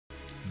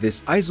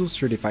This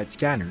ISO-certified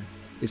scanner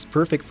is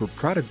perfect for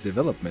product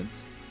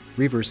development,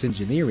 reverse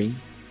engineering,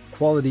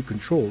 quality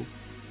control,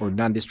 or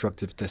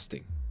non-destructive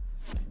testing.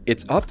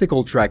 Its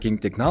optical tracking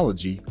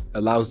technology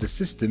allows the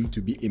system to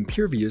be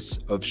impervious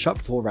of shop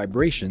floor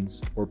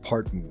vibrations or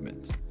part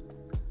movement.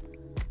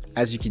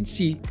 As you can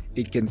see,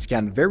 it can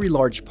scan very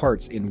large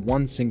parts in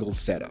one single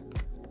setup.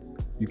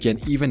 You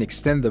can even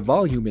extend the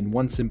volume in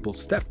one simple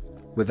step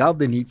without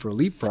the need for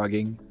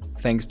leapfrogging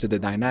thanks to the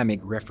dynamic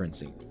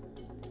referencing.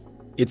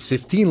 Its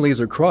 15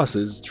 laser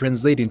crosses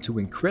translate into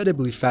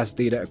incredibly fast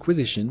data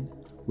acquisition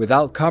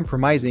without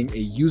compromising a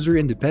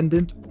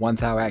user-independent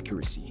 1/1000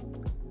 accuracy.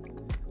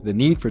 The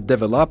need for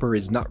developer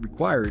is not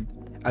required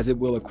as it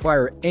will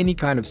acquire any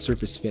kind of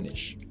surface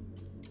finish.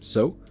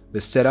 So, the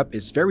setup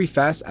is very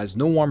fast as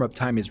no warm-up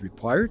time is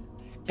required,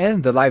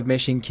 and the live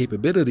meshing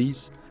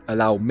capabilities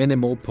allow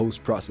minimal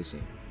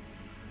post-processing.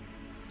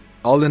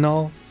 All in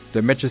all,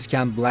 the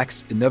MetraSCAN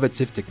Black's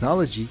innovative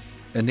technology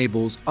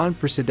enables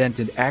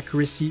unprecedented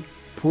accuracy,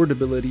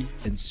 portability,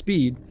 and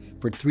speed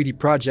for 3D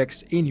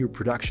projects in your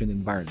production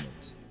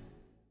environment.